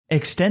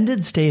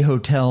Extended stay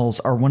hotels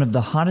are one of the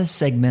hottest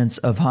segments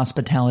of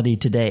hospitality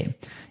today,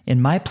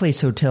 and My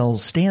Place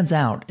Hotels stands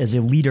out as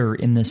a leader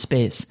in this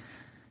space.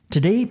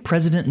 Today,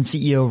 President and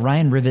CEO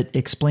Ryan Rivett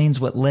explains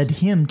what led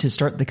him to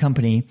start the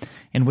company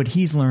and what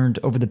he's learned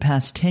over the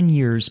past 10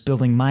 years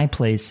building My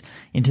Place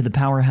into the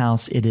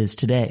powerhouse it is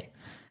today.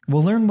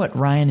 We'll learn what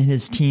Ryan and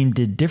his team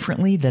did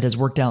differently that has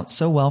worked out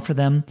so well for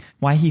them,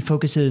 why he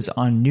focuses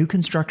on new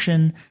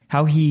construction,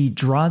 how he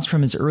draws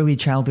from his early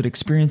childhood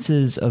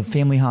experiences of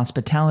family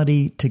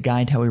hospitality to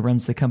guide how he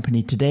runs the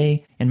company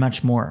today, and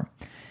much more.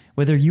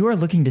 Whether you are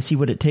looking to see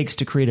what it takes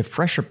to create a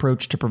fresh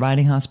approach to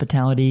providing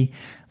hospitality,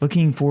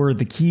 looking for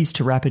the keys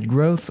to rapid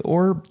growth,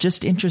 or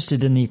just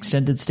interested in the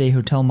extended stay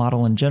hotel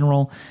model in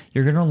general,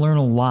 you're going to learn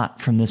a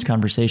lot from this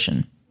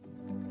conversation.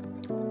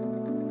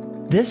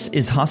 This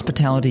is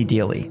Hospitality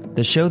Daily,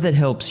 the show that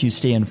helps you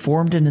stay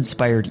informed and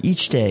inspired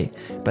each day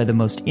by the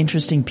most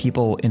interesting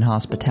people in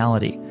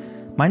hospitality.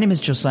 My name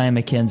is Josiah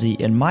McKenzie,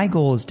 and my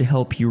goal is to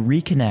help you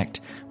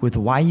reconnect with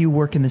why you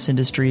work in this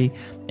industry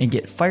and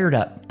get fired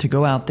up to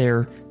go out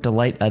there,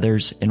 delight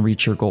others, and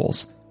reach your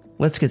goals.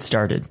 Let's get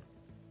started.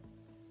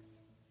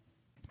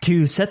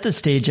 To set the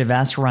stage, I've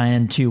asked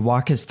Ryan to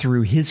walk us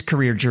through his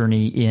career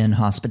journey in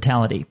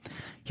hospitality.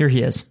 Here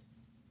he is.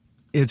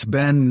 It's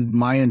been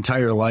my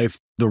entire life.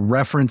 The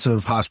reference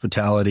of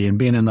hospitality and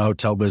being in the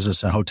hotel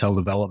business and hotel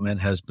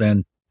development has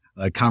been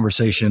a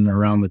conversation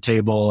around the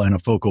table and a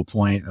focal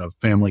point of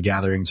family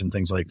gatherings and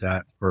things like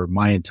that for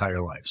my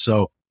entire life.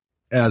 So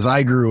as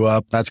I grew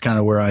up, that's kind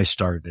of where I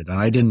started. And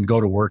I didn't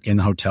go to work in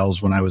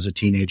hotels when I was a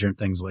teenager and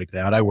things like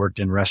that. I worked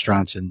in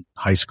restaurants in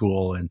high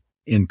school and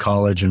in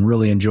college and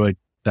really enjoyed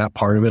that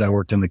part of it. I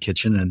worked in the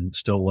kitchen and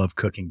still love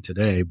cooking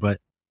today. But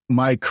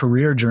my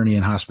career journey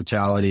in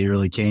hospitality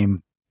really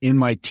came in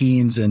my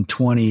teens and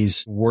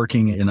 20s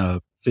working in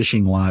a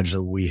fishing lodge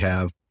that we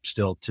have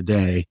still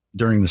today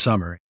during the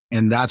summer.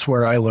 And that's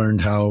where I learned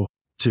how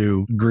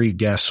to greet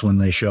guests when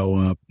they show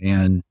up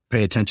and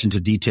pay attention to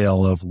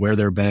detail of where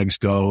their bags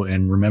go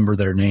and remember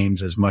their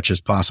names as much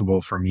as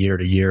possible from year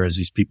to year as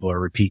these people are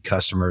repeat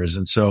customers.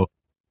 And so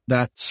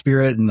that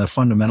spirit and the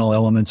fundamental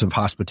elements of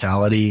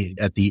hospitality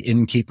at the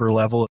innkeeper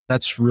level,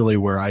 that's really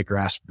where I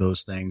grasped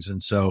those things.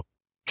 And so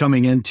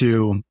coming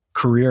into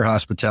career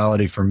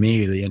hospitality for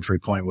me, the entry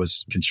point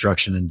was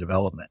construction and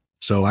development.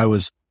 So I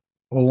was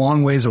a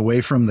long ways away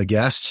from the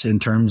guests in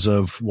terms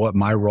of what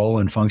my role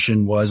and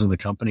function was in the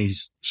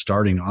company's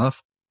starting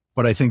off.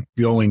 But I think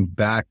going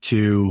back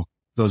to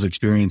those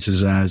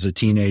experiences as a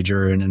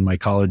teenager and in my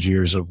college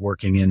years of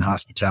working in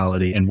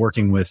hospitality and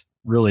working with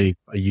really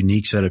a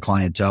unique set of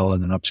clientele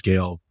in an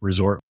upscale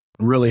resort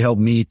really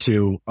helped me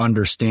to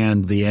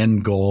understand the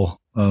end goal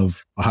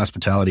of a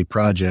hospitality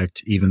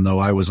project, even though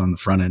I was on the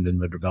front end in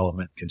the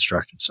development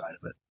construction side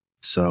of it.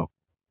 So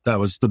that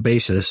was the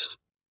basis.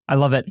 I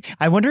love it.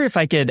 I wonder if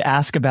I could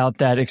ask about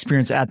that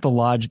experience at the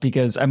lodge,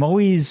 because I'm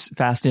always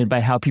fascinated by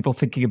how people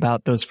thinking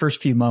about those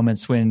first few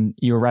moments when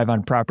you arrive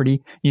on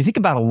property. You think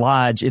about a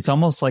lodge, it's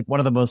almost like one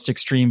of the most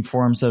extreme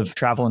forms of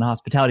travel and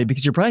hospitality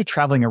because you're probably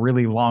traveling a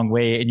really long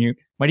way and you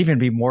might even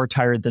be more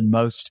tired than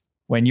most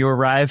when you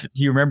arrive.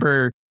 Do you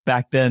remember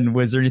back then,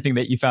 was there anything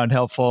that you found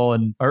helpful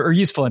and or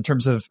useful in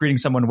terms of greeting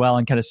someone well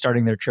and kind of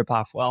starting their trip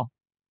off well?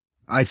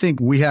 I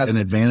think we had an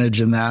advantage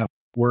in that.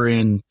 We're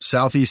in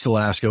Southeast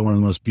Alaska, one of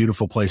the most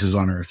beautiful places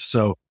on earth.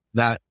 So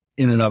that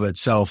in and of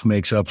itself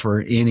makes up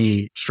for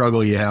any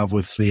struggle you have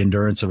with the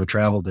endurance of a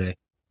travel day.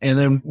 And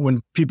then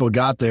when people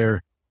got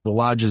there, the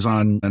lodge is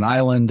on an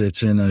island.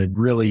 It's in a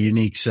really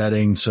unique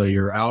setting. So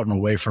you're out and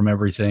away from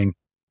everything.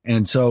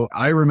 And so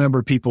I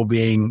remember people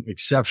being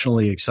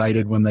exceptionally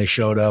excited when they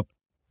showed up.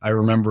 I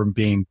remember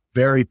being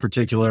very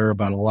particular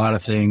about a lot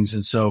of things.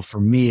 And so for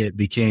me, it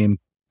became,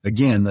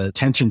 again, the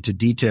attention to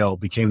detail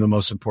became the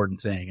most important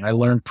thing. I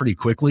learned pretty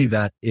quickly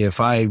that if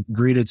I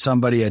greeted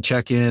somebody at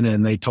check-in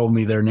and they told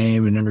me their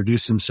name and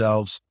introduced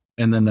themselves,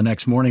 and then the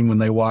next morning when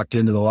they walked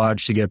into the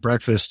lodge to get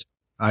breakfast,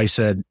 I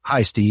said,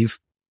 "Hi, Steve,"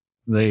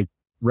 they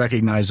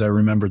recognized I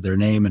remembered their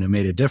name and it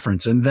made a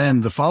difference. And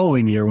then the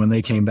following year when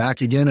they came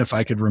back again, if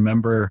I could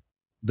remember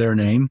their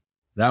name,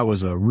 that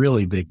was a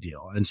really big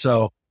deal. And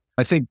so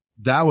I think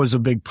that was a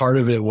big part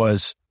of it,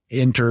 was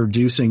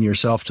introducing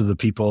yourself to the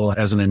people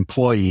as an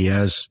employee.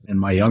 As in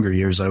my younger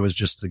years, I was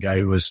just the guy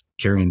who was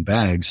carrying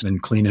bags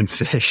and cleaning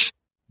fish.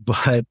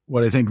 But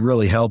what I think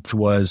really helped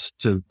was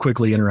to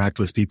quickly interact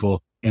with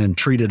people and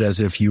treat it as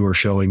if you were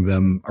showing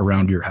them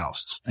around your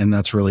house. And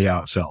that's really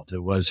how it felt.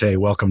 It was, "Hey,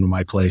 welcome to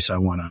my place. I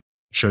want to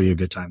show you a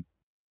good time."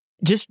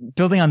 Just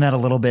building on that a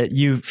little bit,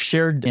 you've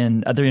shared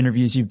in other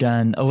interviews you've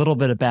done a little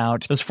bit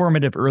about those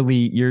formative early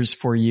years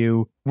for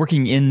you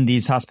working in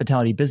these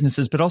hospitality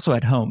businesses, but also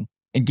at home,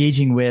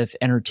 engaging with,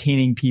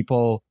 entertaining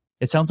people.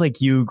 It sounds like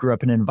you grew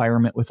up in an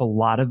environment with a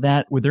lot of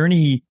that. Were there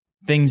any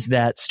things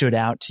that stood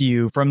out to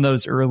you from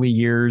those early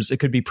years? It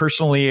could be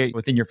personally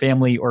within your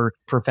family or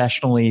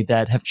professionally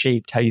that have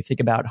shaped how you think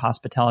about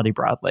hospitality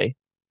broadly.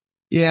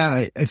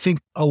 Yeah, I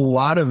think a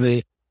lot of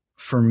it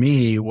for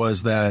me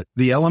was that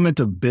the element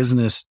of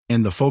business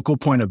and the focal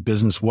point of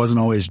business wasn't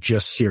always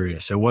just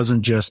serious. It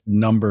wasn't just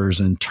numbers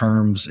and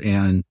terms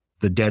and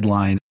the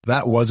deadline.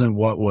 That wasn't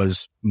what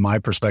was my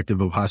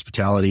perspective of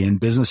hospitality and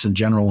business in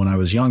general when I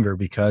was younger,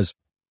 because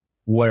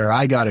where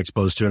I got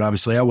exposed to it,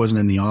 obviously I wasn't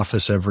in the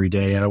office every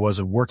day and I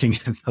wasn't working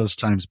at those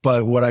times,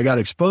 but what I got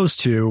exposed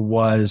to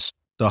was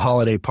the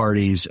holiday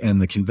parties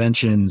and the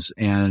conventions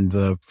and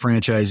the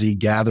franchisee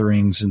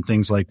gatherings and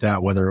things like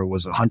that, whether it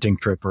was a hunting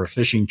trip or a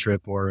fishing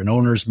trip or an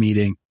owner's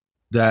meeting,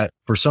 that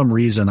for some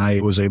reason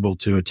I was able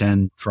to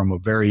attend from a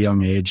very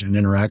young age and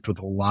interact with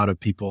a lot of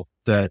people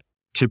that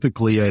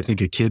typically I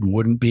think a kid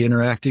wouldn't be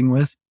interacting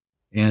with.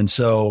 And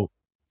so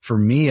for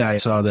me, I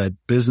saw that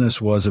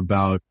business was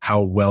about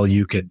how well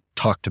you could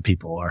talk to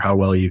people or how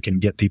well you can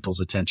get people's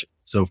attention.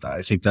 So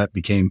I think that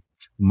became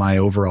my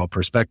overall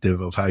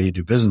perspective of how you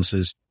do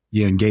businesses.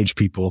 You engage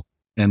people,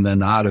 and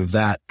then out of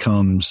that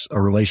comes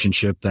a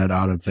relationship, that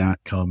out of that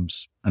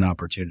comes an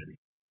opportunity.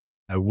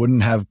 I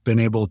wouldn't have been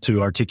able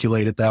to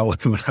articulate it that way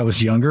when I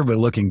was younger, but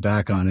looking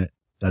back on it,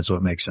 that's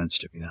what makes sense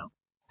to me now.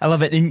 I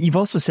love it. And you've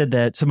also said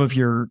that some of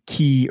your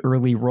key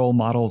early role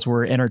models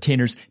were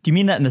entertainers. Do you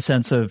mean that in the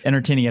sense of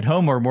entertaining at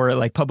home or more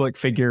like public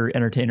figure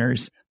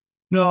entertainers?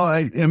 No,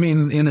 I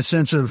mean, in a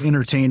sense of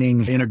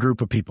entertaining in a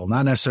group of people,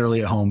 not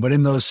necessarily at home, but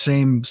in those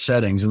same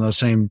settings, in those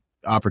same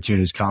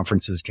opportunities,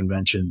 conferences,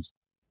 conventions,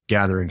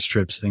 gatherings,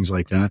 trips, things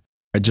like that.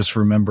 I just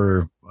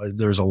remember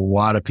there's a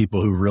lot of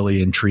people who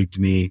really intrigued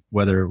me,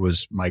 whether it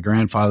was my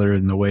grandfather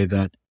in the way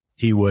that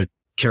he would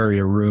carry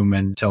a room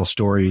and tell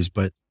stories.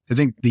 But I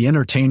think the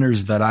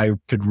entertainers that I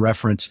could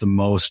reference the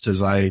most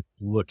as I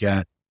look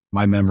at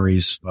my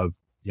memories of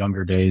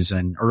younger days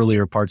and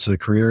earlier parts of the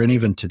career, and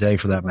even today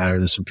for that matter,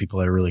 there's some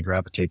people I really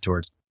gravitate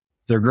towards.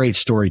 They're great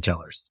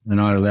storytellers, and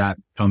out of that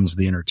comes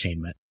the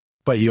entertainment.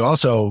 But you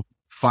also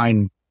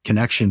find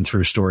connection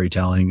through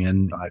storytelling.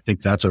 And I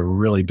think that's a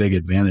really big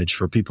advantage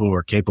for people who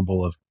are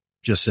capable of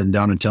just sitting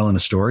down and telling a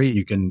story.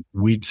 You can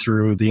weed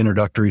through the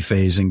introductory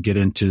phase and get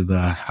into the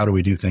how do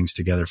we do things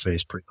together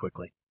phase pretty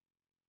quickly.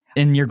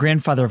 And your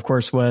grandfather, of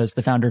course, was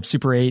the founder of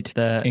Super 8,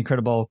 the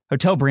incredible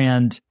hotel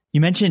brand.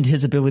 You mentioned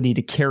his ability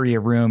to carry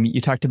a room.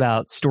 You talked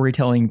about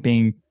storytelling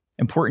being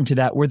important to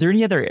that. Were there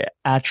any other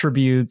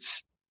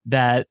attributes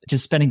that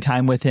just spending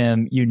time with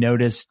him, you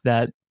noticed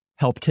that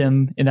helped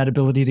him in that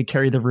ability to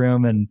carry the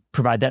room and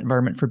provide that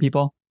environment for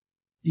people?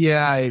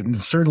 Yeah,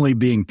 certainly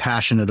being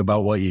passionate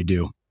about what you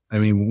do. I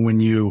mean, when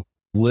you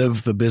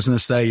live the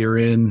business that you're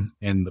in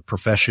and the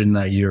profession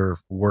that you're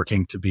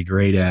working to be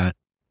great at,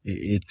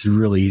 it's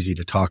really easy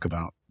to talk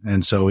about.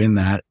 And so in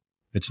that,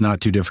 it's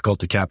not too difficult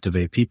to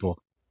captivate people.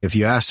 If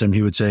you asked him,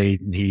 he would say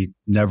he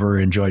never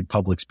enjoyed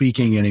public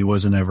speaking and he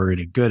wasn't ever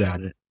any good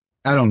at it.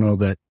 I don't know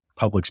that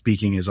public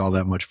speaking is all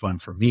that much fun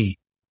for me.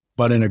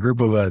 But in a group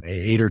of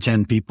 8 or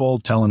 10 people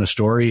telling a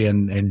story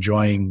and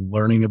enjoying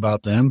learning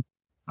about them,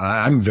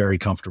 I'm very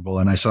comfortable.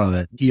 And I saw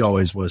that he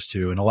always was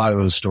too. And a lot of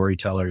those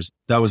storytellers,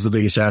 that was the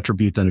biggest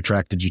attribute that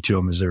attracted you to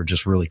them, is they were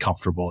just really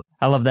comfortable.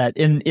 I love that.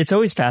 And it's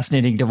always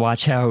fascinating to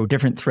watch how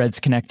different threads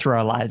connect through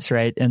our lives,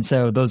 right? And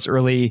so those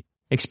early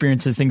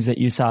experiences, things that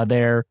you saw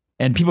there,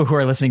 and people who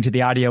are listening to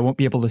the audio won't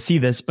be able to see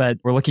this, but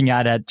we're looking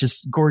at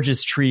just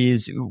gorgeous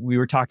trees. We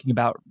were talking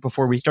about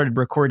before we started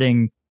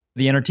recording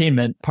the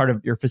entertainment part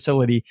of your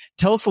facility.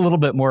 Tell us a little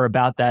bit more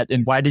about that,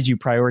 and why did you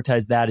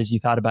prioritize that as you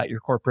thought about your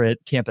corporate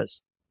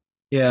campus?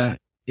 Yeah,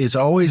 it's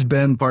always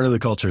been part of the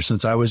culture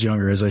since I was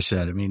younger, as I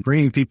said. I mean,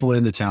 bringing people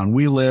into town.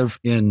 We live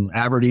in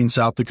Aberdeen,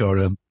 South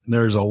Dakota.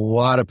 There's a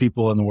lot of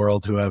people in the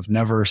world who have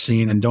never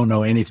seen and don't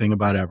know anything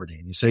about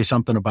Aberdeen. You say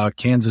something about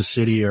Kansas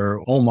City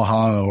or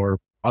Omaha or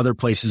other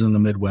places in the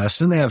Midwest,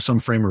 and they have some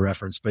frame of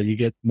reference, but you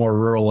get more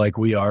rural like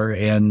we are.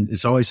 And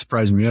it's always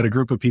surprising me. We had a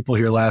group of people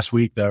here last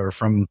week that were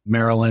from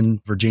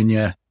Maryland,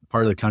 Virginia,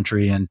 part of the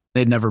country, and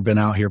they'd never been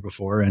out here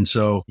before. And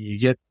so you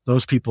get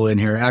those people in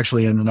here,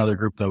 actually in another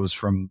group that was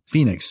from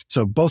Phoenix.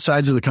 So both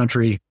sides of the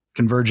country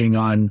converging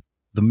on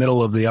the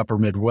middle of the upper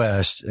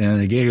Midwest.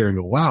 And they get here and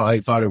go, wow, I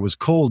thought it was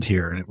cold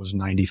here. And it was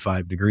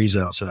 95 degrees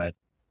outside.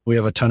 We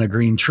have a ton of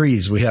green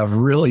trees. We have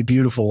really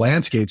beautiful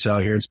landscapes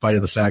out here in spite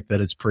of the fact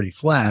that it's pretty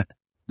flat.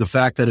 The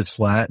fact that it's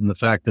flat and the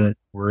fact that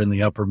we're in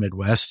the upper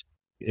Midwest,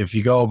 if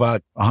you go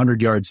about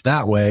 100 yards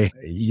that way,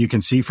 you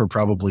can see for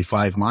probably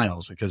 5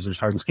 miles because there's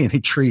hardly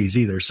any trees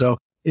either. So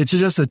it's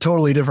just a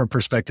totally different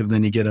perspective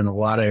than you get in a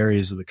lot of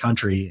areas of the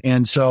country.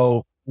 And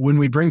so when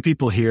we bring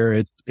people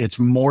here, it's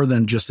more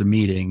than just a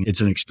meeting. It's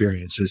an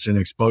experience. It's an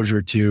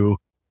exposure to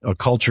a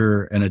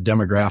culture and a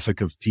demographic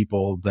of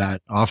people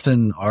that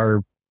often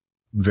are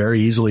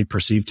very easily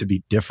perceived to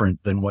be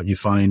different than what you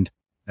find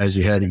as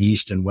you head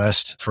east and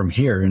west from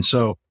here. And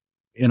so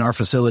in our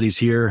facilities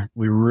here,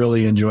 we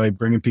really enjoy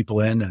bringing people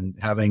in and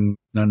having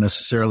not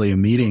necessarily a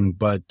meeting,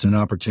 but an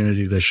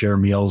opportunity to share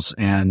meals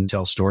and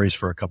tell stories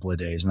for a couple of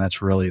days. And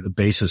that's really the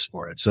basis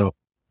for it. So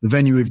the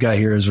venue we've got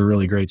here is a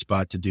really great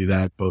spot to do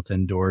that, both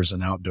indoors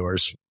and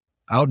outdoors.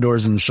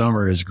 Outdoors in the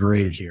summer is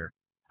great here.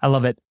 I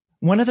love it.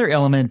 One other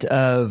element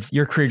of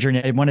your career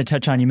journey I want to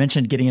touch on, you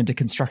mentioned getting into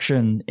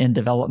construction and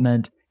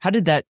development. How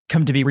did that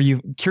come to be? Were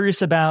you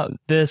curious about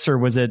this, or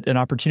was it an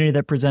opportunity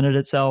that presented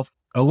itself?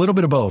 A little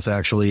bit of both,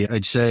 actually.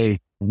 I'd say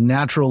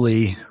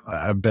naturally,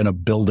 I've been a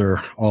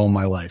builder all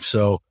my life.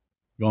 So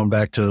going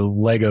back to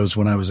Legos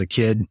when I was a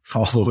kid,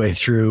 all the way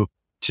through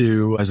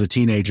to as a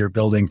teenager,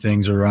 building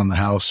things around the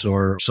house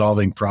or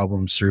solving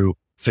problems through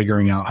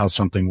figuring out how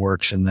something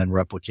works and then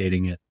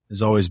replicating it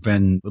has always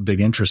been a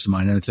big interest of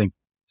mine. And I think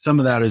some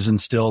of that is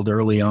instilled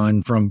early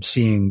on from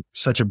seeing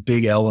such a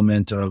big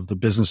element of the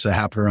business that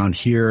happened around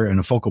here, and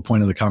a focal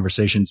point of the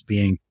conversations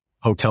being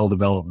hotel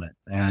development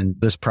and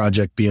this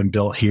project being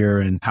built here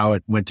and how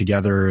it went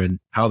together and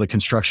how the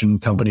construction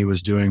company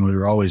was doing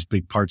were always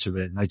big parts of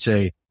it. And I'd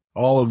say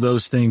all of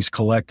those things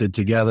collected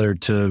together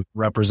to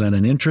represent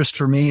an interest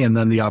for me. And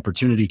then the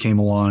opportunity came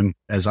along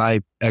as I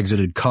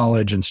exited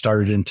college and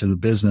started into the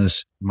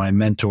business. My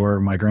mentor,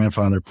 my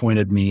grandfather,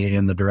 pointed me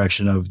in the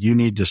direction of, you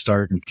need to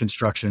start in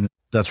construction.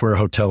 That's where a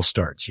hotel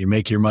starts. You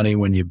make your money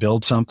when you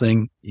build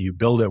something, you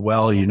build it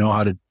well, you know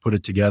how to put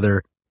it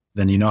together,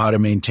 then you know how to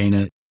maintain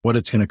it, what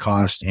it's going to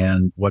cost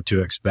and what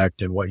to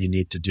expect and what you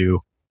need to do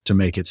to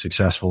make it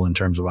successful in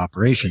terms of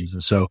operations.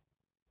 And so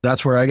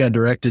that's where I got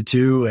directed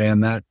to,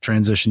 and that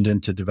transitioned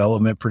into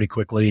development pretty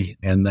quickly.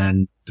 And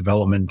then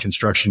development and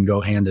construction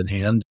go hand in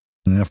hand.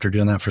 And after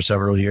doing that for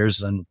several years,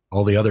 then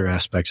all the other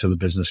aspects of the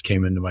business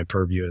came into my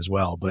purview as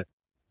well. But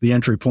the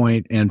entry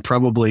point and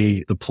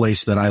probably the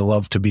place that I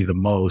love to be the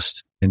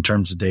most in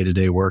terms of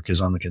day-to-day work is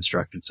on the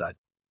construction side.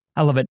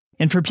 I love it.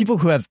 And for people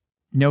who have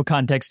no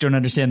context, don't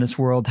understand this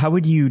world, how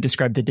would you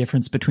describe the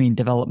difference between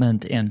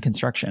development and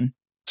construction?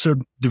 So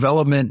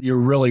development, you're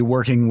really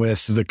working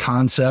with the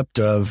concept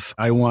of,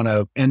 I want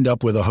to end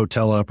up with a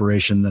hotel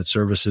operation that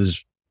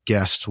services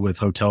guests with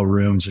hotel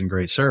rooms and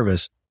great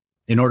service.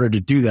 In order to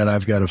do that,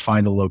 I've got to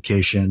find a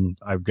location.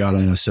 I've got to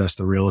assess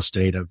the real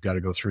estate. I've got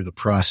to go through the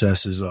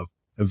processes of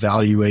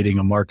evaluating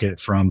a market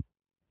from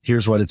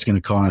here's what it's going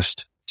to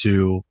cost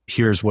to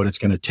here's what it's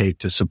going to take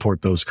to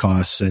support those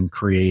costs and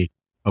create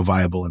a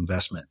viable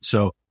investment.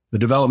 So the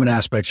development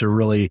aspects are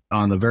really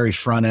on the very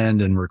front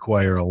end and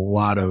require a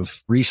lot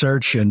of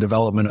research and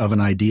development of an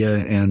idea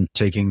and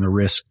taking the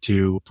risk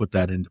to put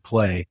that into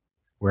play.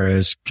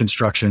 Whereas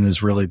construction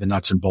is really the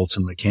nuts and bolts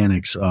and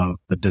mechanics of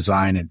the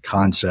design and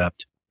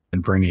concept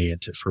and bringing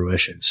it to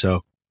fruition.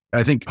 So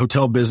I think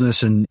hotel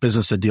business and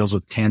business that deals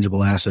with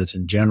tangible assets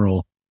in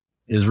general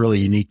is really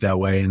unique that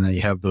way. And then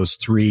you have those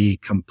three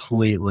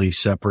completely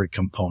separate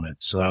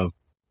components of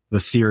the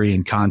theory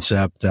and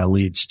concept that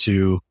leads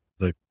to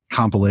the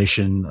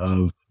compilation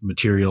of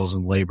materials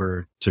and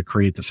labor to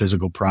create the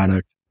physical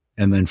product.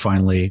 And then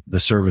finally, the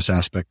service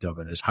aspect of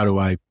it is, how do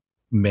I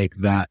make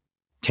that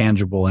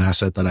tangible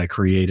asset that I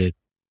created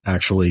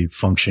actually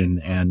function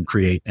and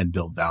create and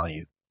build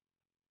value?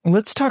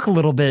 Let's talk a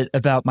little bit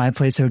about My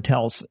Place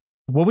Hotels.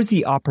 What was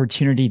the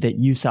opportunity that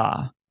you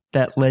saw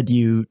that led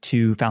you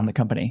to found the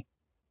company?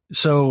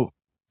 So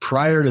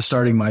prior to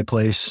starting My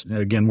Place,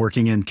 again,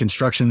 working in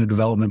construction and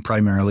development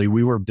primarily,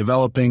 we were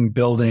developing,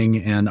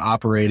 building, and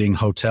operating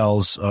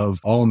hotels of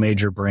all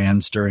major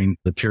brands during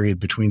the period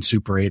between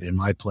Super 8 and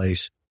My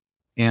Place.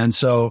 And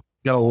so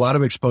got a lot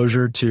of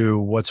exposure to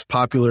what's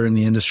popular in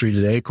the industry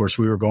today. Of course,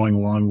 we were going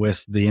along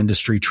with the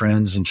industry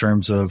trends in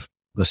terms of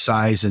the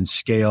size and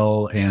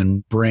scale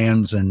and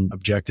brands and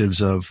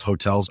objectives of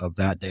hotels of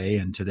that day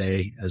and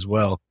today as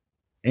well.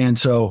 And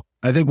so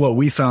I think what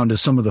we found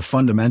is some of the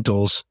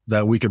fundamentals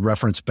that we could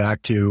reference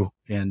back to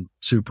in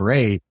Super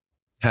 8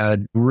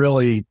 had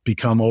really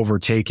become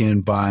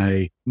overtaken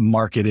by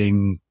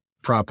marketing,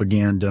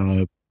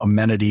 propaganda,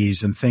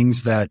 amenities, and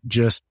things that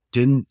just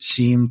didn't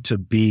seem to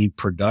be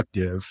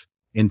productive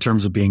in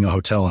terms of being a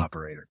hotel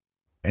operator.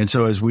 And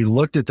so as we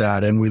looked at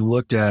that and we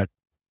looked at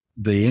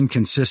the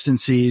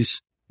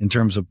inconsistencies in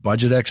terms of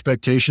budget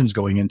expectations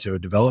going into a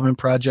development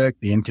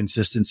project, the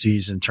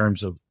inconsistencies in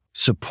terms of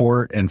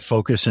support and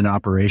focus in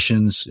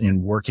operations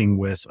in working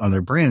with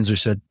other brands, we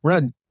said, we're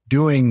not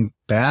doing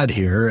bad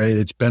here.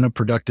 It's been a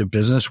productive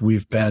business.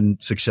 We've been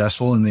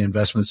successful in the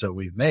investments that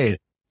we've made,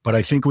 but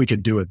I think we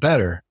could do it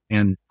better.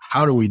 And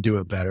how do we do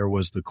it better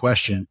was the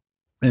question.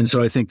 And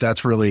so I think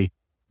that's really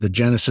the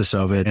genesis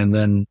of it. And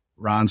then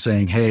Ron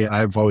saying, hey,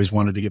 I've always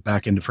wanted to get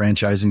back into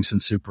franchising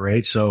since Super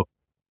 8. So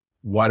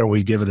why don't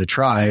we give it a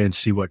try and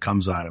see what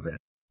comes out of it?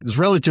 It's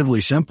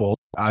relatively simple.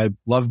 I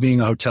love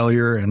being a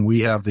hotelier and we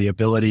have the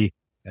ability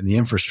and the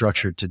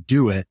infrastructure to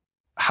do it.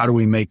 How do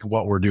we make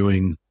what we're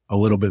doing a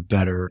little bit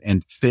better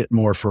and fit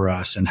more for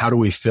us? And how do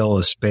we fill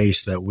a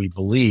space that we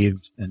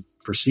believed and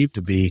perceived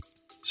to be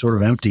sort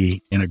of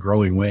empty in a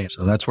growing way?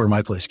 So that's where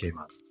My Place came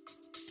up.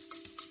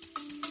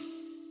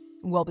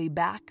 We'll be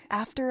back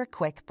after a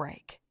quick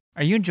break.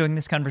 Are you enjoying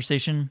this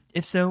conversation?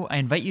 If so, I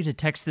invite you to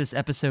text this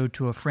episode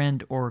to a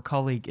friend or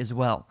colleague as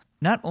well.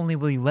 Not only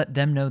will you let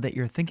them know that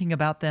you're thinking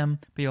about them,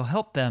 but you'll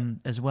help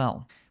them as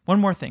well. One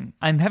more thing,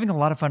 I'm having a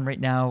lot of fun right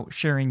now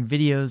sharing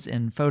videos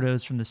and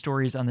photos from the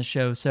stories on the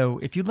show, so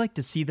if you'd like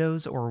to see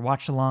those or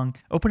watch along,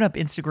 open up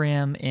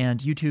Instagram and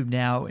YouTube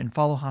now and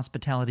follow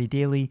Hospitality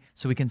Daily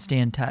so we can stay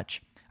in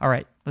touch. All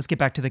right, let's get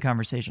back to the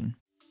conversation.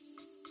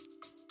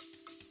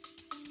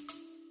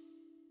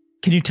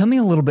 Can you tell me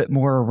a little bit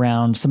more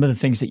around some of the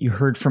things that you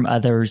heard from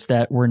others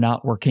that were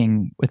not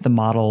working with the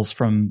models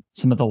from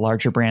some of the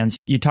larger brands?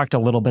 You talked a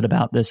little bit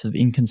about this of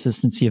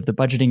inconsistency of the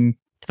budgeting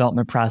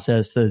development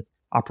process, the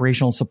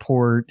operational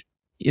support.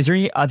 Is there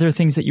any other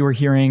things that you were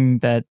hearing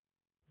that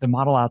the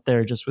model out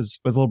there just was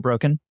a little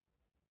broken?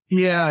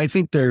 Yeah, I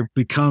think there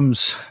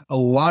becomes a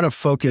lot of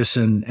focus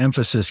and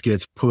emphasis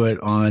gets put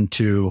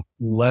onto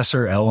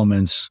lesser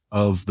elements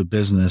of the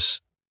business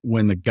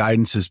when the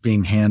guidance is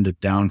being handed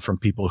down from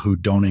people who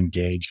don't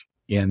engage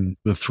in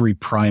the three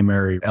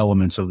primary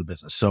elements of the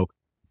business. So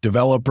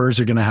developers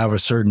are going to have a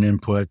certain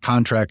input,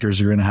 contractors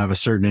are going to have a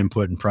certain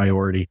input and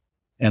priority,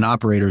 and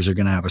operators are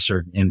going to have a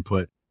certain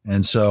input.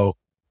 And so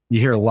you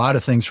hear a lot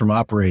of things from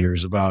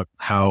operators about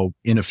how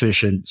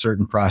inefficient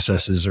certain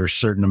processes or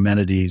certain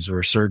amenities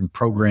or certain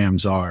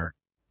programs are,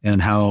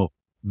 and how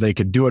they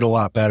could do it a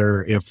lot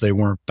better if they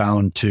weren't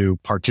bound to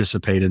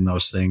participate in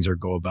those things or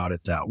go about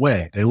it that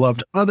way. They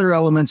loved other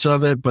elements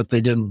of it, but they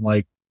didn't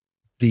like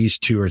these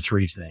two or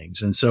three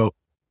things. And so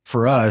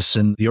for us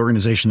and the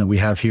organization that we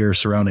have here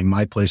surrounding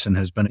My Place and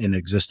has been in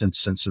existence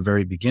since the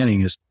very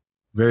beginning is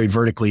very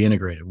vertically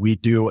integrated. We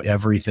do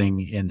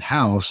everything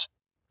in-house.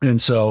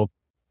 And so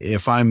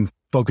if I'm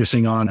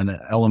focusing on an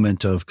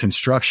element of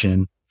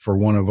construction for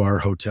one of our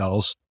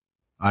hotels,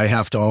 I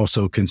have to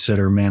also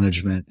consider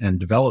management and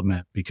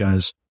development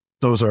because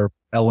those are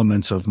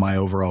elements of my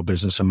overall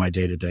business and my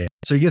day to day.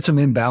 So you get some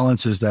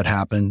imbalances that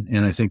happen.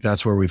 And I think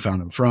that's where we found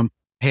them from.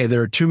 Hey,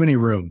 there are too many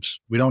rooms.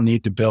 We don't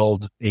need to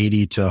build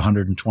 80 to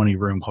 120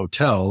 room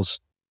hotels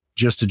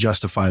just to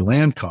justify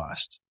land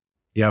cost.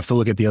 You have to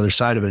look at the other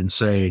side of it and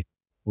say,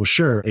 well,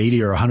 sure,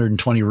 80 or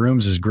 120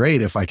 rooms is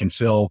great if I can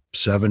fill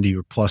 70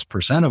 or plus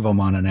 % of them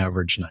on an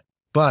average night.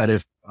 But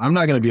if I'm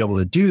not going to be able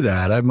to do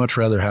that, I'd much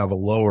rather have a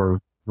lower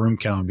room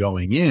count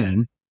going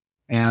in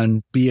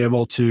and be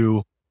able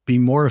to be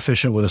more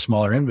efficient with a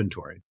smaller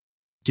inventory,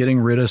 getting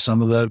rid of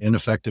some of the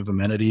ineffective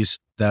amenities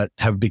that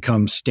have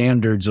become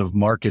standards of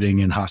marketing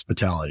in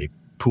hospitality,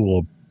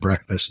 pool,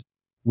 breakfast,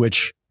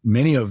 which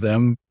many of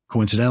them,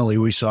 coincidentally,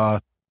 we saw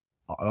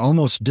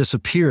almost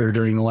disappear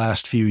during the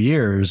last few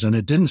years. And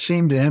it didn't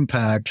seem to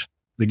impact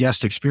the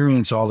guest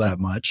experience all that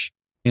much.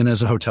 And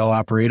as a hotel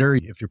operator,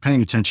 if you're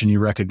paying attention, you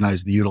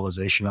recognize the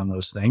utilization on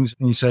those things.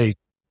 And you say,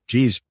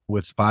 geez,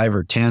 with 5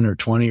 or 10 or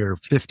 20 or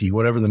 50,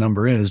 whatever the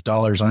number is,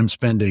 dollars I'm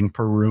spending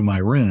per room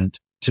I rent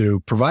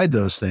to provide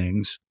those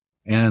things,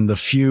 and the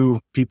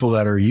few people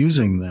that are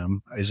using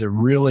them, is it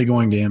really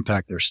going to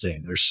impact their stay?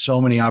 There's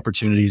so many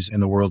opportunities in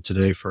the world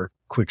today for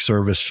quick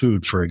service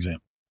food, for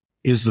example.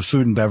 Is the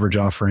food and beverage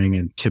offering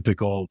in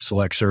typical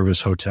select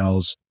service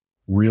hotels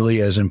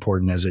really as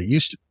important as it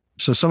used to?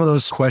 So some of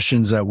those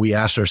questions that we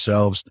asked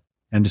ourselves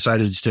and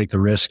decided to take the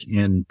risk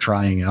in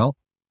trying out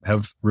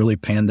have really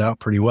panned out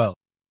pretty well.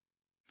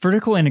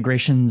 Vertical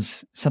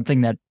integration's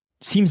something that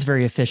seems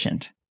very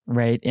efficient,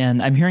 right?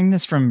 And I'm hearing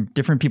this from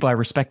different people I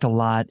respect a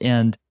lot,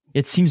 and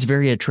it seems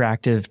very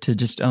attractive to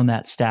just own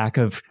that stack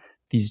of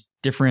these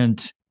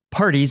different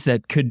parties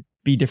that could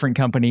be different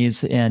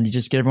companies, and you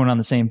just get everyone on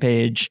the same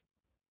page.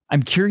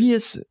 I'm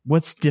curious,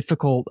 what's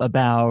difficult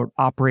about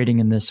operating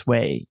in this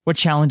way? What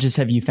challenges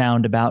have you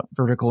found about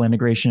vertical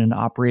integration and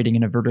operating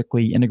in a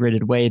vertically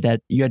integrated way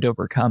that you had to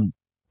overcome?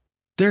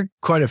 There are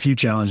quite a few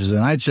challenges, and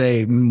I'd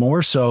say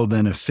more so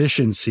than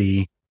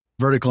efficiency,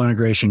 vertical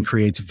integration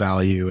creates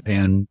value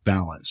and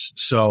balance.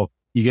 So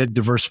you get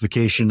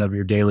diversification of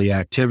your daily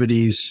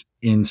activities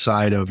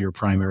inside of your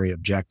primary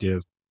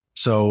objective.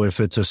 So if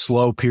it's a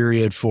slow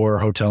period for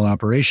hotel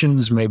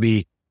operations,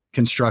 maybe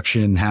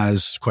construction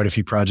has quite a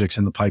few projects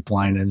in the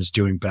pipeline and is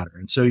doing better.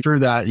 And so through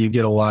that, you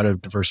get a lot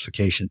of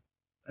diversification.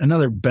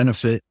 Another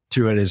benefit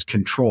to it is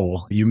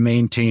control. You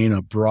maintain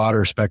a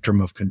broader spectrum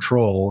of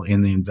control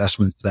in the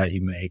investments that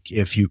you make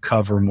if you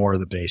cover more of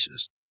the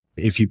bases,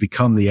 if you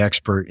become the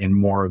expert in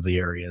more of the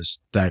areas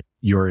that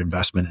your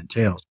investment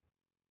entails.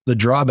 The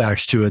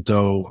drawbacks to it,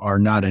 though, are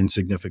not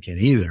insignificant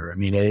either. I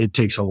mean, it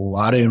takes a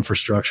lot of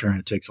infrastructure and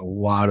it takes a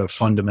lot of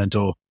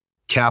fundamental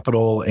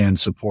capital and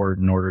support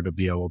in order to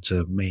be able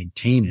to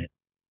maintain it.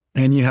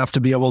 And you have to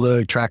be able to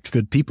attract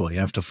good people. You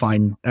have to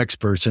find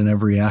experts in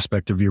every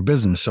aspect of your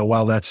business. So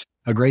while that's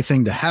a great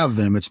thing to have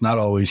them, it's not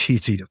always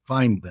easy to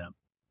find them.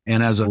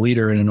 And as a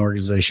leader in an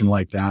organization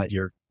like that,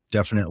 you're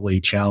definitely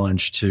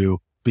challenged to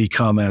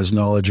become as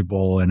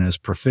knowledgeable and as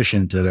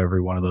proficient at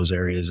every one of those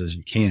areas as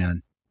you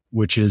can,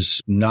 which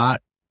is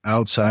not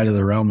outside of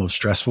the realm of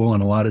stressful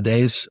in a lot of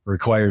days. It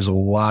requires a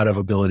lot of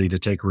ability to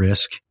take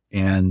risk.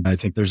 And I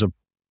think there's a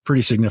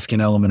pretty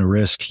significant element of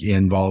risk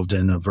involved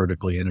in a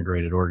vertically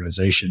integrated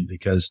organization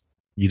because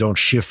you don't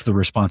shift the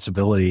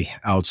responsibility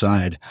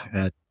outside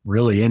at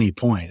really any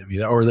point. I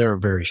mean, or there are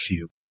very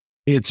few.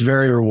 It's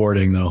very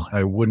rewarding though.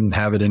 I wouldn't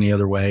have it any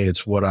other way.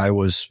 It's what I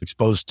was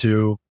exposed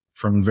to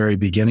from the very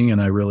beginning.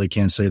 And I really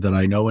can't say that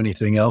I know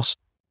anything else,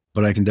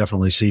 but I can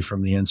definitely see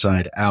from the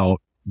inside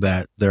out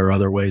that there are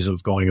other ways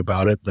of going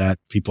about it that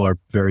people are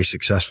very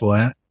successful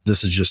at.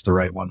 This is just the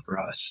right one for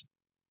us.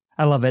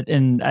 I love it.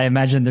 And I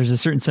imagine there's a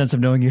certain sense of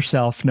knowing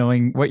yourself,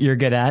 knowing what you're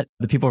good at,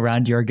 the people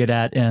around you are good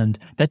at. And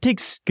that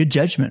takes good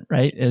judgment,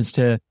 right? Is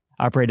to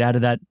operate out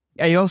of that.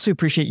 I also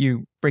appreciate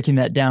you breaking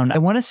that down. I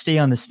want to stay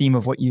on this theme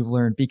of what you've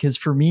learned, because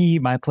for me,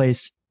 my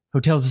place,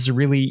 hotels, is a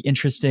really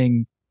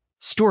interesting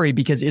story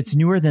because it's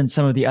newer than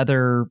some of the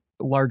other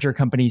larger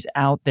companies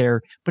out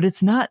there, but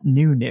it's not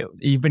new.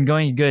 You've been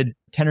going a good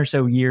 10 or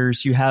so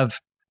years. You have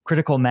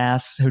critical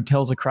mass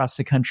hotels across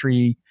the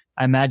country.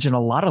 I imagine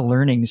a lot of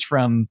learnings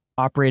from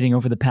operating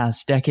over the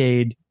past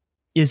decade.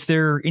 Is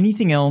there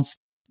anything else,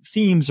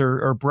 themes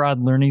or broad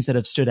learnings that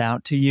have stood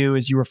out to you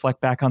as you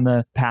reflect back on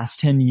the past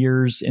 10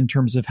 years in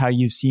terms of how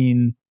you've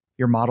seen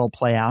your model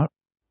play out?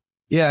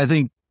 Yeah, I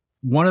think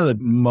one of the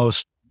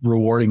most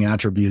rewarding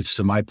attributes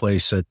to my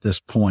place at this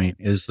point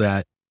is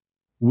that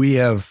we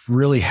have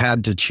really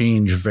had to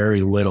change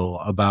very little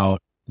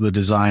about the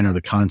design or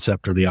the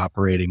concept or the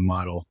operating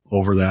model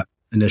over that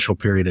initial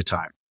period of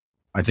time.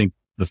 I think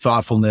the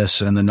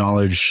thoughtfulness and the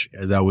knowledge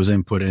that was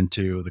input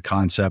into the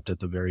concept at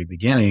the very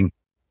beginning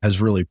has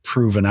really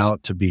proven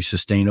out to be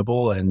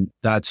sustainable. And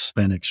that's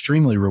been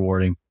extremely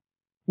rewarding.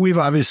 We've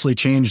obviously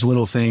changed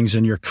little things,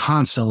 and you're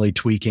constantly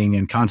tweaking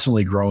and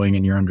constantly growing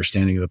in your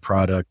understanding of the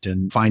product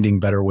and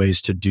finding better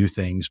ways to do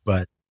things.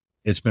 But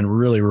it's been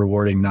really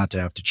rewarding not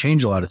to have to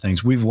change a lot of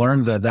things. We've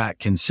learned that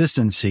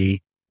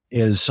consistency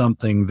is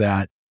something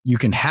that you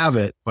can have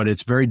it, but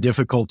it's very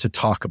difficult to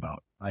talk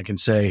about. I can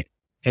say,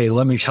 hey,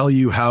 let me tell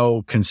you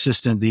how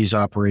consistent these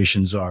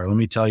operations are. Let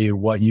me tell you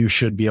what you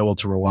should be able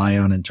to rely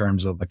on in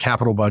terms of a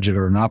capital budget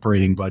or an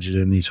operating budget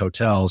in these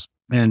hotels.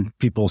 And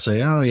people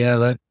say, oh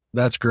yeah,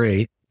 that's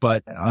great.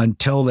 But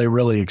until they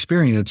really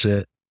experience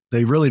it,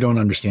 they really don't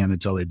understand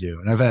until they do.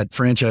 And I've had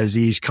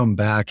franchisees come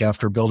back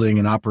after building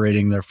and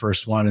operating their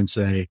first one and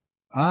say,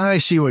 I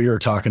see what you're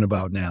talking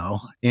about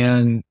now.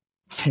 And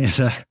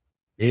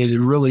it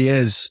really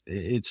is,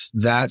 it's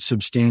that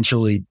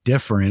substantially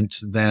different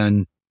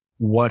than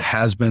what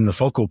has been the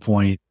focal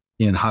point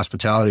in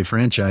hospitality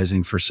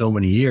franchising for so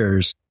many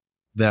years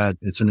that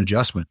it's an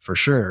adjustment for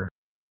sure.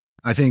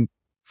 I think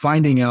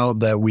finding out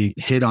that we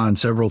hit on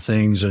several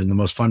things and the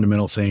most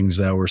fundamental things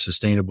that were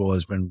sustainable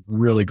has been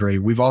really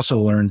great. We've also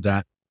learned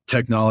that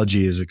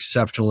technology is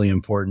exceptionally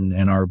important,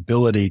 and our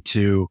ability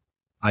to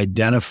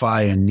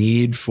identify a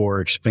need for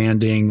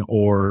expanding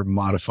or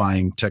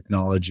modifying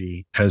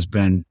technology has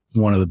been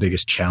one of the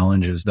biggest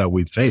challenges that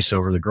we've faced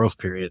over the growth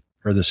period,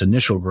 or this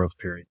initial growth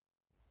period.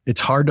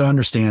 It's hard to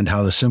understand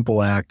how the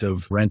simple act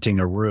of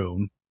renting a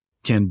room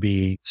can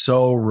be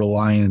so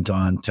reliant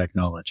on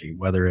technology,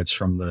 whether it's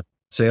from the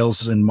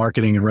sales and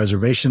marketing and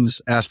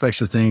reservations aspects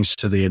of things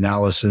to the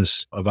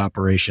analysis of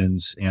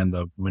operations and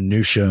the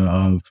minutia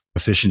of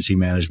efficiency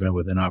management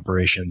within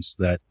operations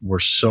that we're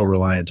so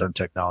reliant on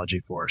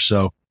technology for.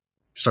 So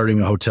starting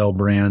a hotel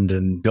brand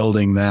and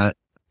building that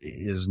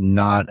is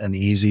not an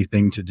easy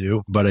thing to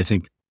do, but I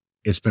think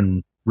it's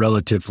been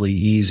relatively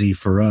easy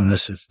for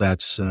us, if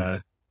that's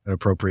an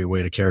appropriate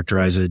way to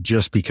characterize it,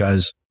 just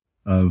because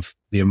of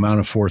the amount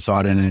of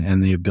forethought in it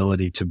and the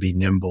ability to be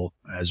nimble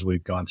as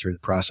we've gone through the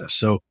process.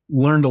 So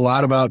learned a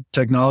lot about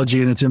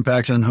technology and its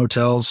impacts on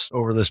hotels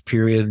over this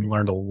period,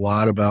 learned a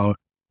lot about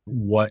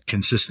what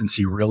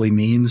consistency really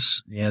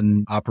means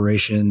in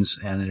operations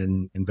and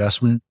in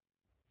investment,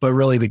 but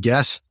really the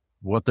guests,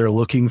 what they're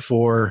looking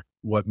for,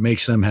 what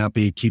makes them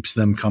happy, keeps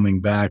them coming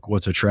back,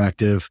 what's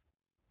attractive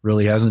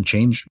really hasn't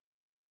changed.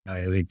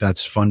 I think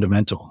that's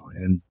fundamental.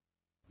 And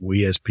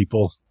we as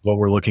people, what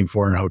we're looking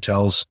for in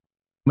hotels,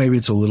 maybe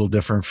it's a little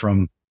different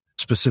from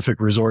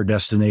specific resort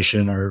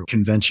destination or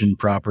convention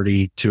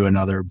property to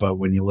another. But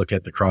when you look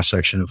at the cross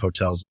section of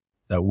hotels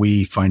that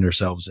we find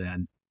ourselves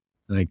in,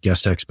 I think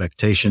guest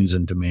expectations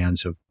and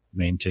demands have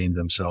maintained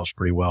themselves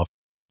pretty well.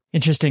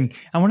 Interesting.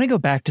 I want to go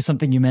back to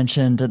something you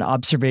mentioned, an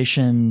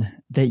observation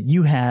that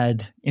you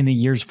had in the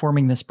years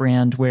forming this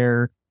brand,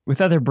 where with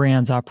other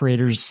brands,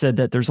 operators said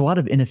that there's a lot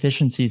of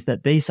inefficiencies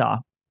that they saw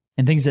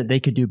and things that they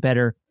could do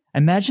better. I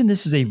imagine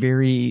this is a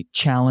very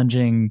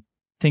challenging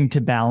thing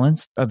to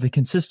balance, of the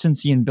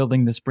consistency in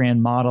building this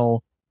brand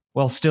model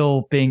while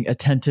still being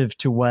attentive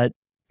to what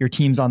your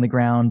teams on the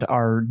ground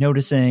are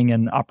noticing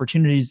and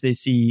opportunities they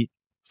see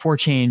for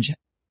change.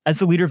 As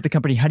the leader of the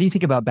company, how do you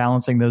think about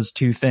balancing those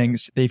two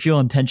things? They feel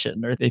in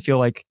tension, or they feel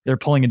like they're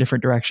pulling in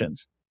different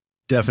directions?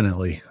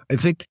 Definitely. I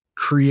think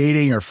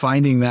creating or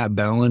finding that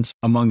balance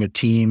among a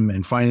team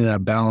and finding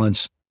that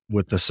balance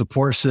with the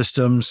support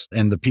systems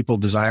and the people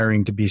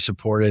desiring to be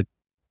supported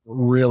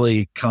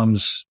really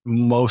comes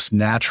most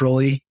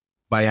naturally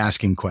by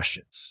asking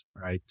questions,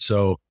 right?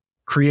 So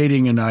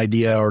creating an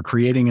idea or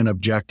creating an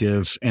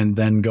objective and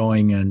then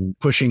going and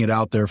pushing it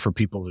out there for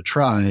people to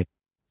try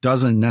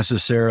doesn't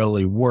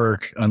necessarily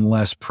work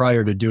unless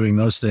prior to doing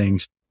those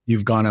things,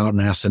 you've gone out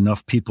and asked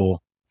enough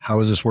people, how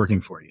is this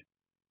working for you?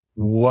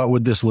 What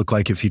would this look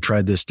like if you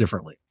tried this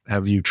differently?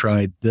 Have you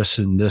tried this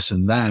and this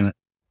and that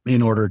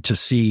in order to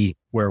see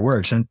where it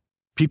works? And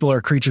people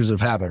are creatures of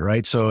habit,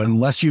 right? So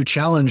unless you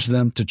challenge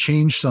them to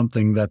change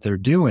something that they're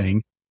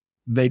doing,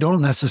 they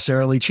don't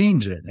necessarily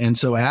change it. And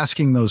so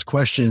asking those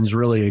questions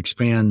really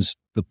expands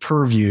the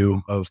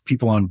purview of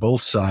people on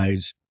both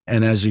sides.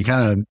 And as you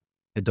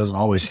it doesn't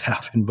always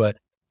happen, but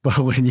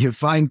when you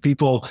find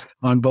people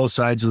on both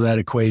sides of that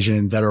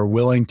equation that are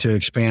willing to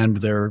expand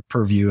their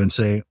purview and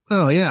say,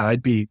 oh yeah,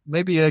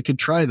 maybe I could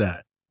try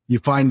that, you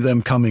find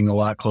them coming a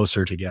lot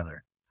closer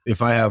together.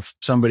 If I have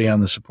somebody on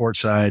the support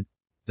side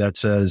that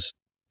says,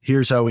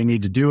 here's how we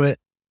need to do it,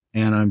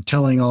 and I'm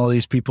telling all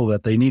these people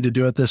that they need to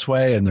do it this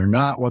way and they're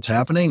not, what's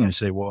happening? I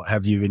say, well,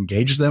 have you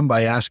engaged them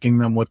by asking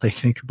them what they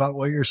think about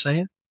what you're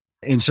saying?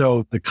 And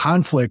so the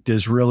conflict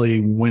is really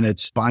when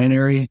it's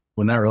binary,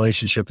 when that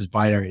relationship is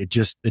binary,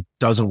 it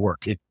doesn't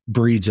work. It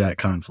breeds that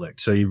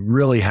conflict. So you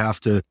really have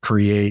to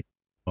create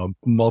a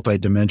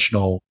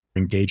multidimensional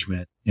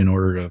engagement in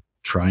order to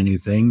try new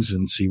things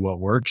and see what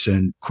works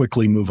and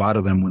quickly move out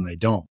of them when they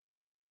don't.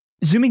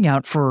 Zooming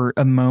out for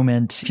a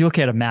moment, if you look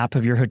at a map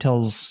of your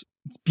hotels,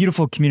 it's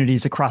beautiful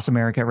communities across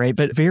America, right?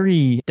 But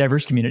very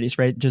diverse communities,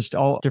 right? Just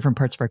all different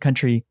parts of our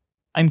country.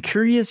 I'm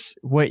curious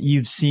what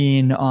you've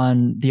seen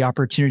on the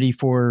opportunity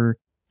for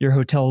your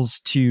hotels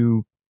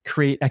to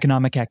create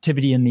economic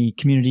activity in the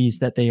communities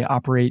that they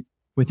operate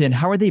within.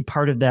 How are they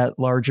part of that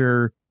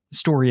larger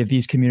story of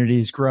these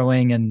communities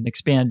growing and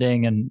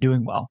expanding and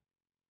doing well?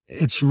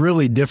 It's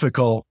really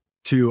difficult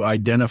to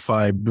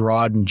identify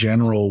broad and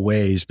general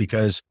ways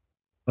because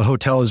a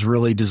hotel is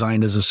really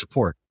designed as a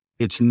support.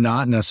 It's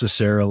not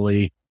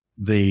necessarily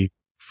the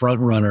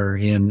front runner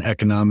in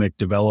economic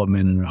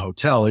development in a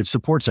hotel. It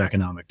supports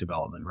economic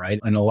development, right?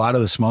 And a lot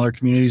of the smaller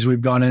communities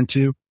we've gone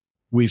into,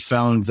 we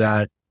found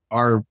that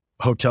our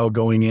hotel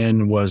going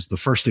in was the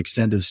first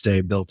extended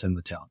stay built in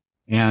the town.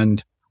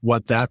 And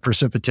what that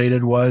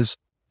precipitated was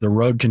the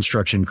road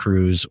construction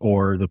crews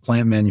or the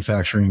plant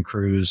manufacturing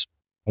crews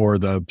or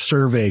the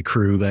survey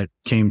crew that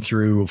came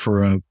through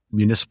for a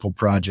municipal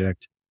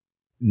project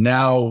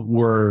now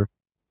were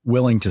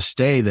willing to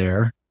stay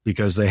there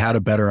because they had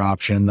a better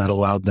option that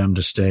allowed them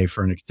to stay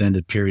for an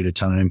extended period of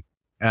time,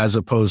 as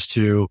opposed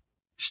to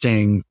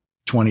staying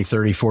 20,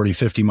 30, 40,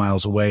 50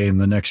 miles away in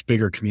the next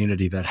bigger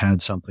community that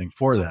had something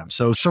for them.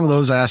 So some of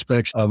those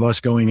aspects of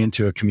us going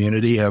into a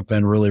community have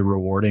been really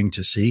rewarding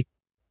to see.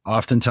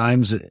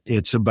 Oftentimes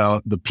it's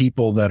about the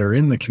people that are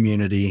in the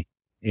community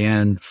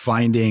and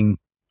finding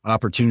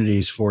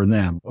opportunities for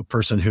them. A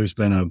person who's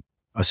been an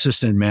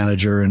assistant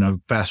manager in a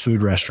fast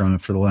food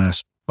restaurant for the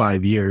last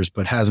 5 years,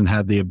 but hasn't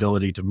had the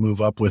ability to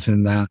move up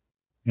within that.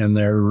 And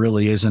there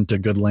really isn't a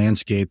good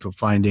landscape of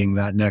finding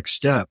that next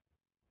step.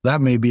 That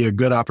may be a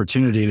good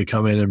opportunity to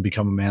come in and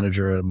become a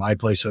manager at a My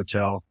Place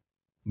hotel,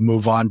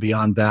 move on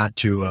beyond that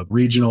to a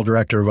regional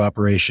director of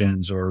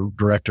operations or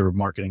director of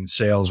marketing and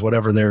sales,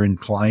 whatever they're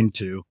inclined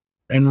to,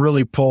 and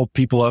really pull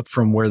people up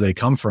from where they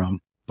come from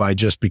by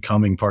just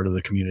becoming part of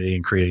the community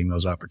and creating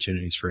those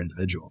opportunities for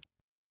individuals.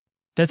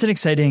 That's an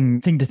exciting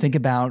thing to think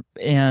about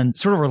and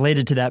sort of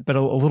related to that, but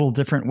a little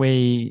different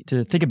way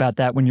to think about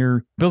that. When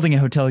you're building a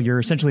hotel, you're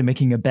essentially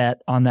making a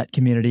bet on that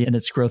community and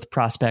its growth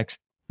prospects.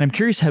 And I'm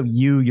curious how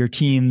you, your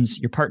teams,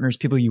 your partners,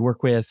 people you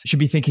work with should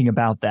be thinking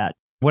about that.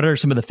 What are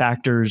some of the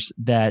factors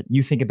that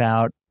you think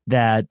about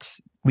that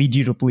lead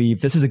you to believe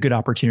this is a good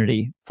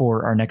opportunity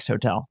for our next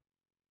hotel?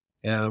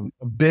 Yeah,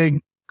 a big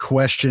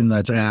question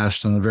that's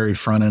asked on the very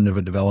front end of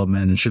a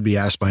development and should be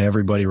asked by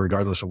everybody,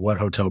 regardless of what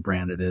hotel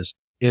brand it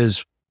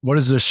is what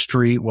is this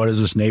street, what is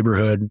this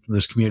neighborhood,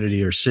 this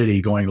community or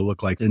city going to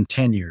look like in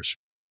 10 years?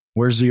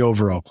 Where's the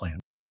overall plan?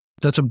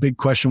 That's a big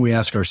question we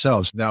ask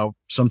ourselves. Now,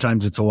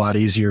 sometimes it's a lot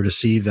easier to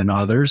see than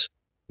others.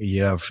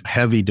 You have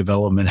heavy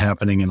development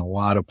happening in a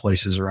lot of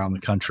places around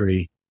the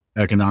country,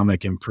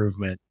 economic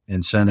improvement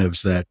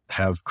incentives that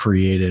have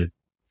created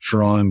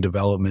strong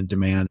development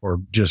demand or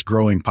just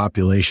growing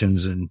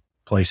populations in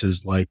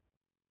places like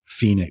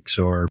Phoenix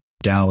or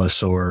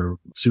Dallas or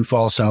Sioux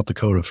Falls, South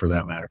Dakota, for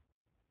that matter.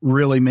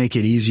 Really make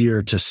it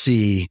easier to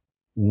see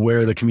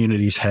where the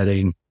community's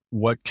heading,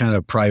 what kind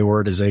of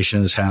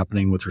prioritization is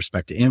happening with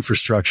respect to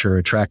infrastructure,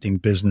 attracting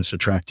business,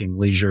 attracting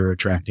leisure,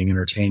 attracting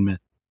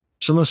entertainment.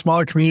 Some of the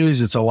smaller communities,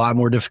 it's a lot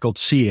more difficult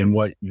to see. And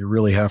what you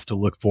really have to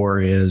look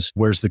for is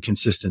where's the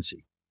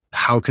consistency?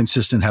 How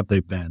consistent have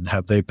they been?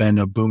 Have they been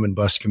a boom and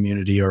bust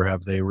community, or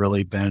have they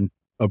really been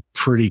a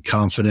pretty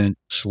confident,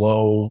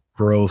 slow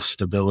growth,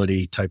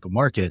 stability type of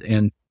market?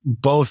 And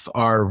both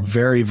are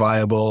very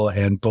viable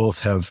and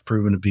both have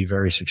proven to be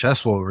very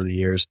successful over the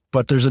years,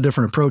 but there's a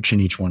different approach in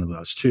each one of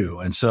those too.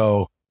 And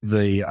so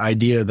the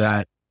idea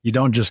that you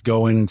don't just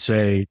go in and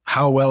say,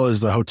 how well is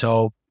the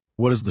hotel?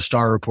 What does the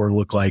star report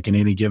look like in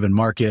any given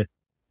market?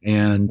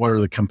 And what are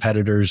the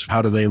competitors?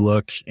 How do they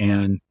look?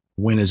 And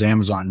when is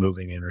Amazon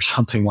moving in or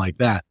something like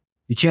that?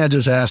 You can't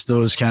just ask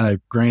those kind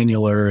of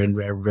granular and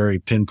very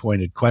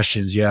pinpointed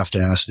questions. You have to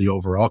ask the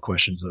overall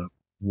questions of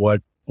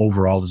what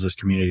overall does this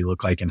community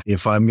look like? And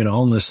if I'm going to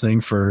own this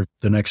thing for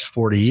the next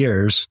 40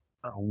 years,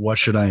 what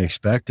should I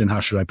expect and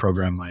how should I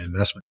program my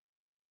investment?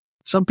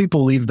 Some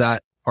people leave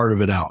that part of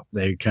it out.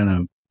 They kind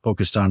of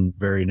focused on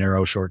very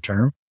narrow short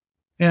term.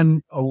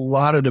 And a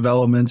lot of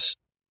developments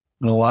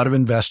and a lot of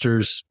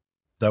investors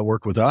that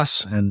work with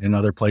us and in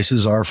other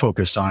places are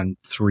focused on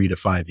 3 to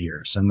 5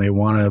 years, and they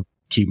want to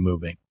keep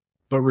moving.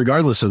 But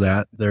regardless of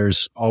that,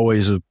 there's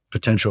always a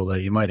potential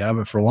that you might have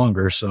it for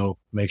longer. So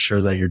make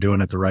sure that you're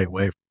doing it the right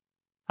way.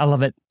 I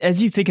love it.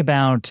 As you think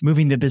about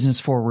moving the business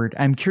forward,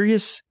 I'm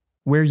curious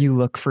where you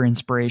look for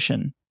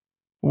inspiration.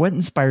 What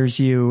inspires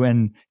you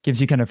and gives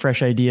you kind of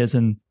fresh ideas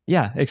and,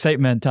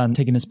 excitement on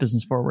taking this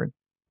business forward?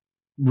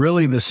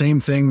 Really, the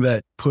same thing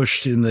that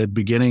pushed in the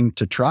beginning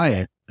to try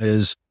it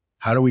is,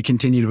 how do we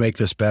continue to make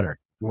this better?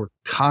 We're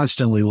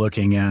constantly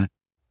looking at,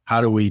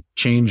 how do we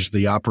change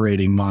the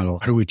operating model?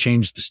 How do we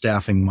change the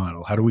staffing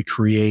model? How do we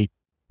create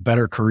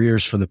better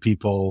careers for the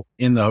people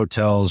in the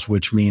hotels,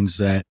 which means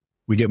that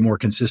we get more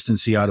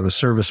consistency out of the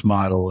service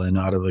model and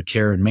out of the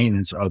care and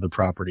maintenance of the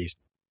properties?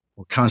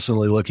 We're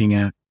constantly looking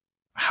at,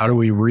 how do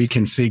we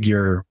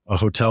reconfigure a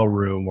hotel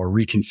room or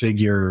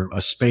reconfigure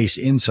a space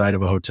inside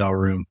of a hotel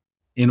room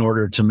in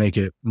order to make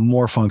it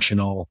more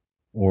functional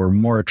or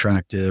more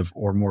attractive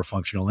or more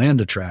functional and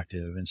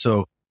attractive? And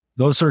so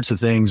those sorts of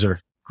things are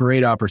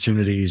great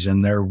opportunities,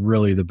 and they're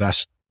really the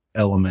best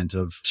element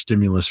of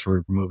stimulus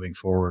for moving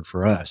forward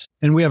for us.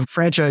 And we have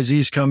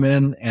franchisees come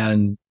in,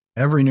 and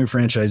every new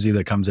franchisee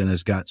that comes in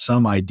has got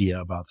some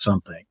idea about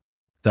something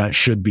that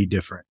should be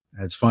different.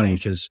 And it's funny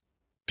because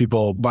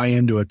people buy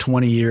into a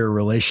 20-year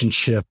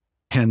relationship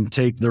and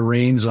take the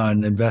reins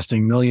on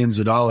investing millions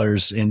of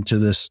dollars into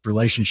this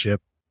relationship,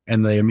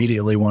 and they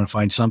immediately want to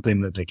find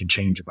something that they can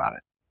change about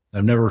it.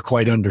 I've never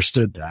quite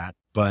understood that,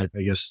 but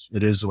I guess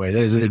it is the way it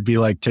is. It'd be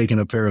like taking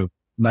a pair of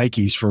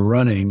Nikes for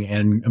running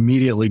and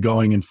immediately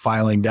going and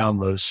filing down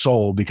the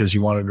sole because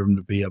you wanted them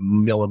to be a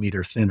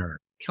millimeter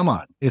thinner. Come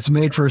on. It's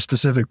made for a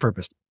specific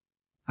purpose.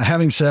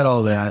 Having said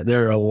all that,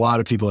 there are a lot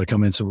of people that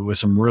come in with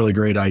some really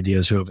great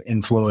ideas who have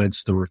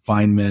influenced the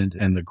refinement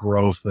and the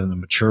growth and the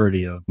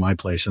maturity of my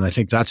place. And I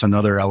think that's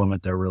another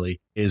element that really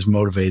is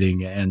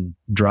motivating and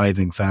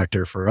driving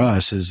factor for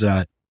us, is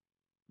that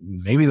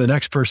maybe the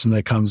next person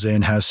that comes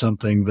in has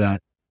something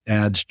that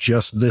adds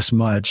just this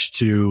much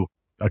to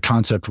a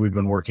concept we've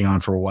been working on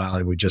for a while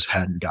and we just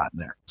hadn't gotten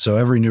there. So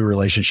every new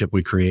relationship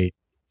we create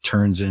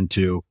turns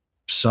into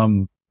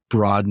some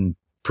broadened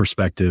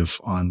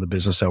perspective on the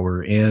business that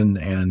we're in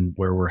and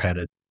where we're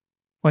headed.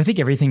 Well, I think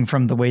everything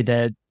from the way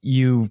that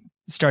you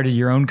started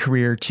your own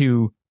career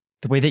to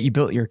the way that you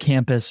built your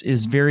campus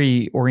is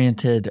very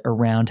oriented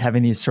around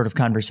having these sort of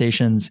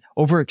conversations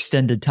over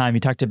extended time.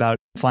 You talked about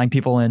flying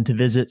people in to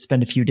visit,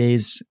 spend a few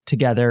days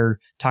together,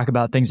 talk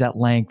about things at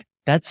length.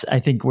 That's, I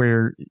think,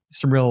 where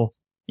some real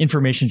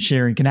information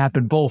sharing can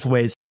happen both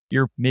ways.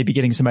 You're maybe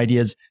getting some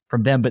ideas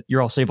from them, but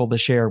you're also able to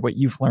share what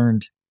you've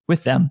learned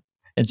with them.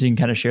 And so you can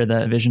kind of share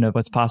the vision of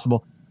what's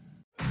possible.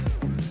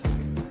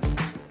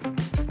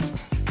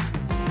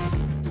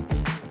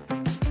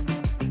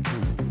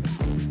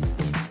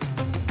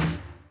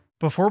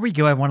 Before we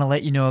go, I want to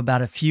let you know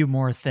about a few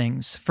more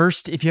things.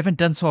 First, if you haven't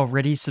done so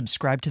already,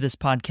 subscribe to this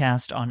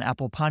podcast on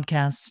Apple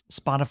Podcasts,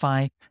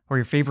 Spotify, or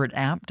your favorite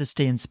app to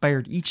stay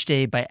inspired each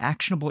day by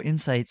actionable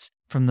insights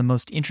from the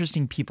most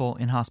interesting people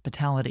in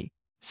hospitality.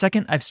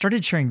 Second, I've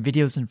started sharing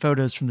videos and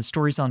photos from the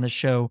stories on this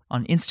show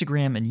on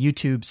Instagram and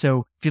YouTube,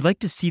 so if you'd like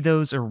to see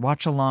those or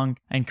watch along,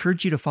 I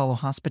encourage you to follow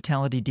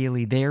Hospitality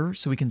Daily there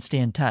so we can stay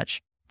in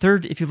touch.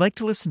 Third, if you'd like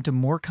to listen to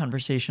more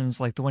conversations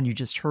like the one you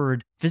just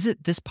heard,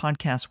 visit this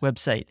podcast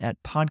website at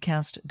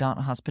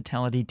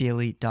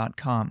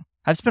podcast.hospitalitydaily.com.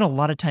 I've spent a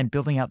lot of time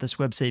building out this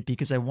website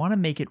because I want to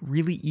make it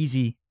really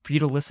easy for you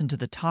to listen to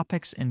the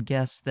topics and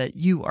guests that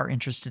you are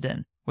interested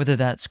in, whether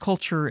that's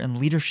culture and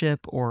leadership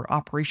or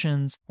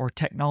operations or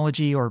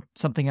technology or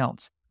something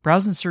else.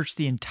 Browse and search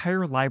the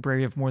entire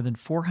library of more than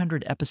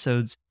 400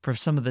 episodes for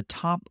some of the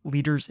top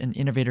leaders and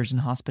innovators in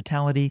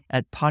hospitality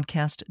at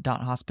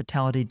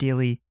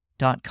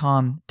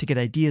podcast.hospitalitydaily.com to get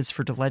ideas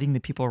for delighting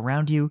the people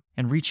around you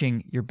and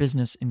reaching your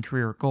business and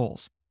career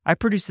goals. I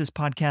produce this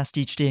podcast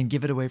each day and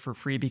give it away for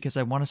free because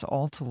I want us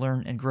all to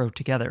learn and grow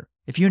together.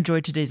 If you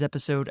enjoyed today's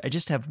episode, I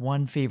just have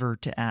one favor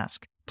to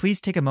ask. Please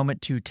take a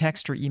moment to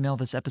text or email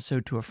this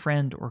episode to a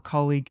friend or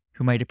colleague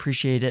who might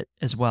appreciate it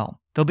as well.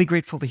 They'll be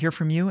grateful to hear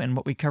from you, and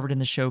what we covered in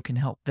the show can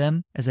help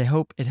them, as I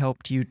hope it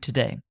helped you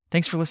today.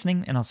 Thanks for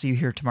listening, and I'll see you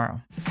here tomorrow.